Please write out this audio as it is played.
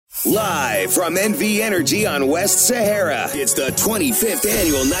Live from NV Energy on West Sahara, it's the 25th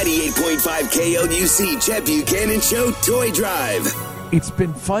annual 98.5 KLUC Chet Buchanan Show Toy Drive. It's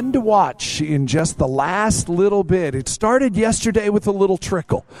been fun to watch in just the last little bit. It started yesterday with a little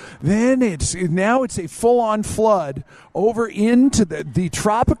trickle. Then now it's a full-on flood over into the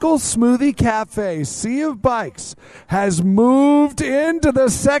Tropical Smoothie Cafe. Sea of Bikes has moved into the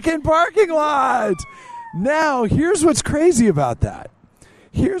second parking lot. Now, here's what's crazy about that.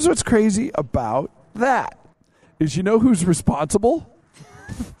 Is you know who's responsible?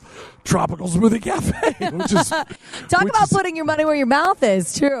 Tropical Smoothie Cafe. Talk about putting your money where your mouth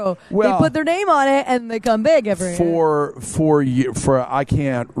is, too. Well, they put their name on it and they come big every year. For I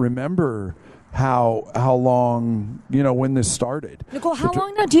can't remember how long, when this started. Nicole, how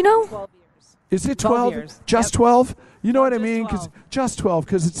long now? Do you know? 12 years. Is it 12? Years. Just 12? You know what I mean? Just 12,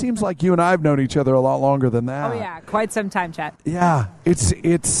 because it seems like you and I have known each other a lot longer than that. Oh, yeah. Quite some time, Chet. Yeah. It's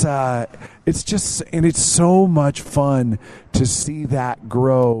just, and it's so much fun to see that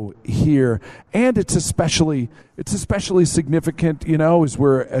grow here. And it's especially significant, as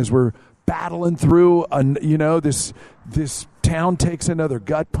we're battling through, this town takes another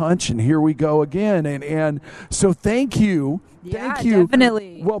gut punch, and here we go again. And so thank you. Yeah, thank you.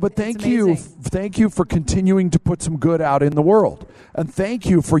 Definitely. Well, but thank you for continuing to put some good out in the world. And thank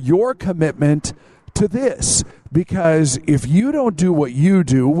you for your commitment to this, because if you don't do what you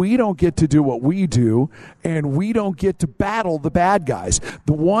do, we don't get to do what we do, and we don't get to battle the bad guys.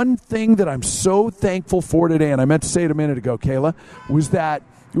 The one thing that I'm so thankful for today, and I meant to say it a minute ago, Kayla, was that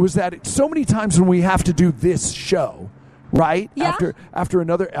so many times when we have to do this show, right? Yeah. After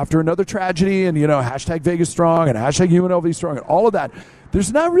another tragedy, and hashtag Vegas Strong and hashtag UNLV Strong and all of that,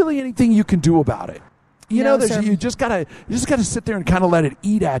 there's not really anything you can do about it. You just gotta sit there and kind of let it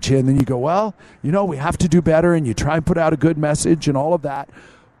eat at you, and then you go, well, we have to do better, and you try and put out a good message and all of that.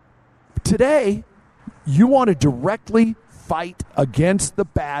 Today, you want to directly fight against the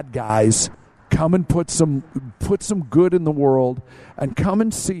bad guys. Come and put some good in the world, and come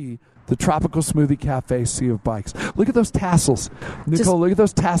and see the Tropical Smoothie Cafe Sea of Bikes. Look at those tassels. Nicole, look at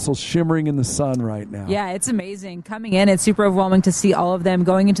those tassels shimmering in the sun right now. Yeah, it's amazing. Coming in, it's super overwhelming to see all of them.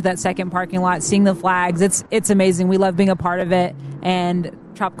 Going into that second parking lot, seeing the flags, it's amazing. We love being a part of it. And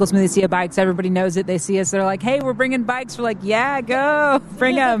Tropical Smoothie Sea of Bikes, everybody knows it. They see us. They're like, hey, we're bringing bikes. We're like, yeah, go.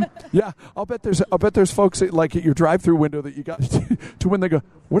 Bring them. Yeah, I'll bet there's folks at your drive-through window that you got to when they go,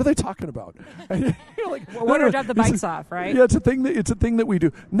 what are they talking about? And you're like, well, we're going to drop the bikes off, right? Yeah, it's a thing that we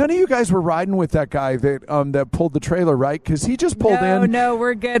do. None of you guys were riding with that guy that pulled the trailer, right? Because he just pulled in. No,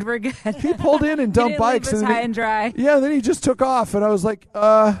 we're good. He pulled in and dumped bikes. Leave us high and dry. Yeah, then he just took off, and I was like,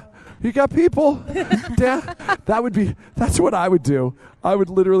 you got people? Yeah, that's what I would do. I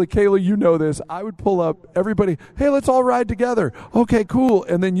would literally, Kayla, you know this, I would pull up everybody, hey, let's all ride together. Okay, cool.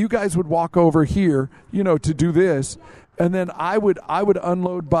 And then you guys would walk over here, to do this. And then I would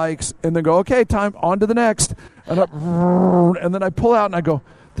unload bikes and then go, okay, time, on to the next. And then I pull out and I go,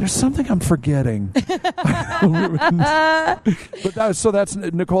 there's something I'm forgetting. But that's,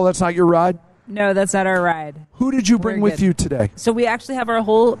 Nicole, that's not your ride? No, that's not our ride. Who did you bring with you today? So we actually have our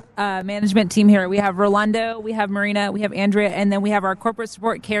whole management team here. We have Rolando, we have Marina, we have Andrea, and then we have our corporate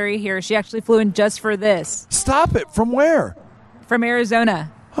support, Carrie, here. She actually flew in just for this. Stop it. From where? From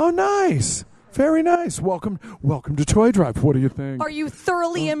Arizona. Oh, nice. Very nice. Welcome to Toy Drive. What do you think? Are you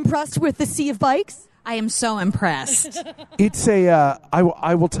thoroughly impressed with the Sea of Bikes? I am so impressed. It's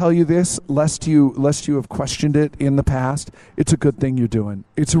I will tell you this, lest you have questioned it in the past. It's a good thing you're doing.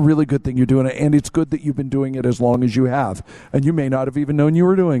 It's a really good thing you're doing it, and it's good that you've been doing it as long as you have. And you may not have even known you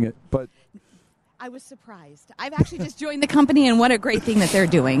were doing it, but I was surprised. I've actually just joined the company, and what a great thing that they're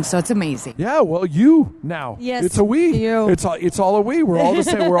doing. So it's amazing. Yeah, well, you now. Yes, it's a we. You. It's all a we. We're all the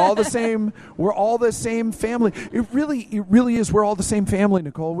same. We're all the same. We're all the same family. It really is. We're all the same family,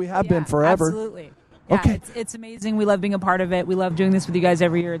 Nicole. We have been forever. Absolutely. Yeah, okay. It's amazing. We love being a part of it. We love doing this with you guys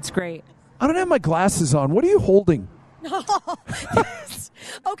every year. It's great. I don't have my glasses on. What are you holding?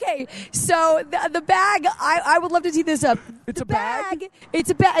 Okay, so the bag, I would love to tee this up. It's a bag?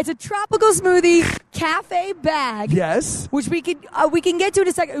 It's a Tropical Smoothie Cafe bag. Yes. Which we can get to in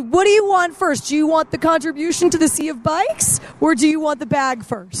a second. What do you want first? Do you want the contribution to the Sea of Bikes, or do you want the bag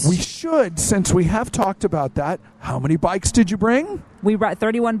first? We should, since we have talked about that. How many bikes did you bring? We brought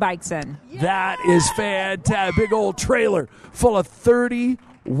 31 bikes in. Yes! That is fantastic. Big old trailer full of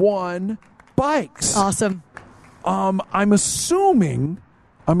 31 bikes. Awesome. I'm assuming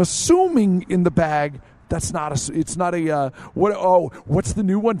in the bag That's not a. It's not a. What? Oh, what's the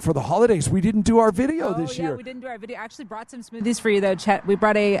new one for the holidays? We didn't do our video this year. We didn't do our video. I actually brought some smoothies for you though, Chet. We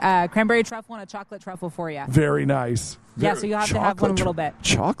brought a cranberry truffle and a chocolate truffle for you. Very nice. Yeah, so you'll have to have one a little bit.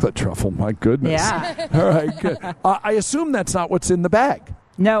 Chocolate truffle, my goodness. Yeah. All right, good. I assume that's not what's in the bag.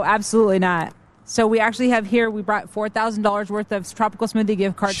 No, absolutely not. So we actually have here, we brought $4,000 worth of tropical smoothie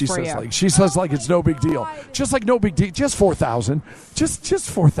gift cards for you. She says like it's no big deal. Just like no big deal. Just 4,000. Just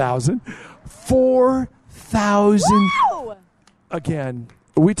 4,000. 4,000. Wow! Again,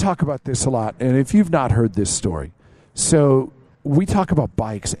 we talk about this a lot, and if you've not heard this story, so we talk about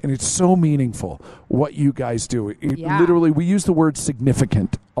bikes, and it's so meaningful what you guys do. Literally, we use the word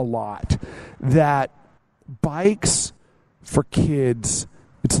significant a lot. That bikes for kids,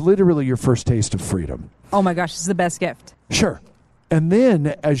 it's literally your first taste of freedom. Oh my gosh, this is the best gift. Sure. And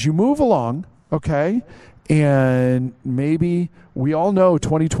then as you move along, okay, and maybe we all know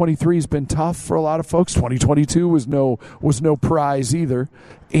 2023 has been tough for a lot of folks. 2022 was no prize either.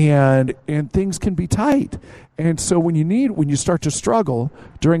 And things can be tight. And so when you start to struggle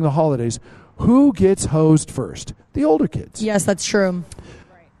during the holidays, who gets hosed first? The older kids. Yes, that's true.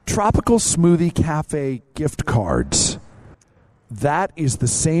 Tropical Smoothie Cafe gift cards. That is the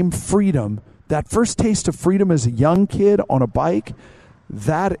same freedom. That first taste of freedom as a young kid on a bike,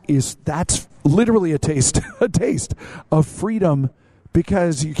 that's literally a taste of freedom,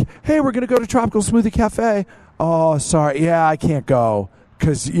 because hey, we're going to go to Tropical Smoothie Cafe. Oh, sorry. Yeah, I can't go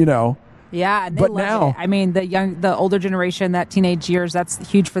because, Yeah, and they love it. I mean, the older generation, that teenage years, that's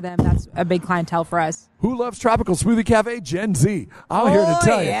huge for them. That's a big clientele for us. Who loves Tropical Smoothie Cafe? Gen Z. I'm here to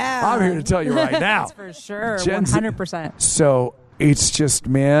tell you. I'm here to tell you right now. That's for sure. Gen 100%. So it's just,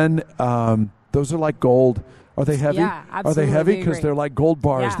 man, those are like gold. Are they heavy? Yeah, absolutely. Are they heavy? Because they're like gold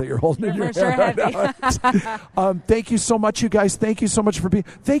bars that you're holding in your hand. Sure Right. Thank you so much, you guys. Thank you so much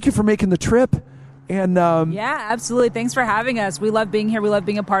thank you for making the trip. And yeah, absolutely. Thanks for having us. We love being here. We love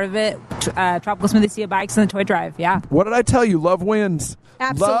being a part of it. Tropical Smoothie Sea Bikes and the Toy Drive. Yeah. What did I tell you? Love wins.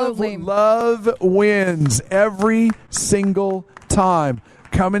 Absolutely. Love wins every single time.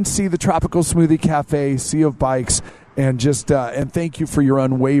 Come and see the Tropical Smoothie Cafe, Sea of Bikes. And just and thank you for your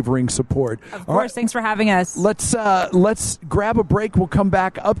unwavering support. Of course, thanks for having us. Let's grab a break. We'll come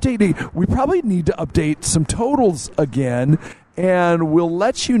back updating. We probably need to update some totals again, and we'll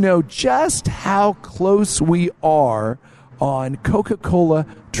let you know just how close we are on Coca-Cola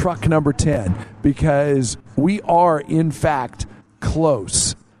truck number 10, because we are in fact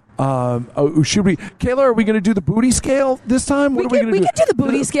close. Should we, Kayla? Are we going to do the booty scale this time? We can do the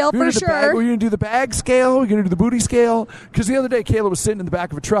booty scale for sure. We're going to do the bag scale. We're going to do the booty scale. Because the other day, Kayla was sitting in the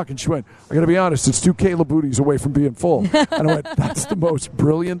back of a truck and she went, "I got to be honest, it's 2 Kayla booties away from being full." And I went, "That's the most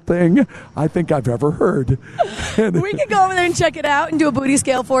brilliant thing I think I've ever heard." We can go over there and check it out and do a booty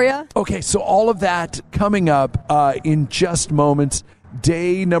scale for you. Okay, so all of that coming up in just moments.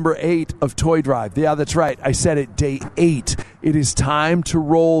 Day number 8 of Toy Drive. Yeah, that's right. I said it. Day 8. It is time to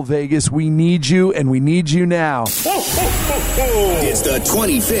roll, Vegas. We need you, and we need you now. It's the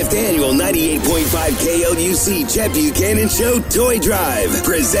 25th annual 98.5 KLUC Chet Buchanan Show Toy Drive.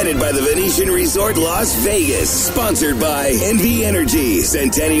 Presented by the Venetian Resort Las Vegas. Sponsored by NV Energy,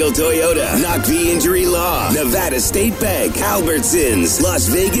 Centennial Toyota, Knock V Injury Law, Nevada State Bank, Albertsons, Las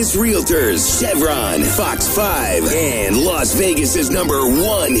Vegas Realtors, Chevron, Fox 5, and Las Vegas's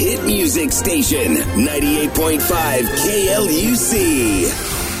 #1 hit music station, 98.5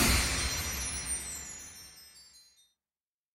 KLUC.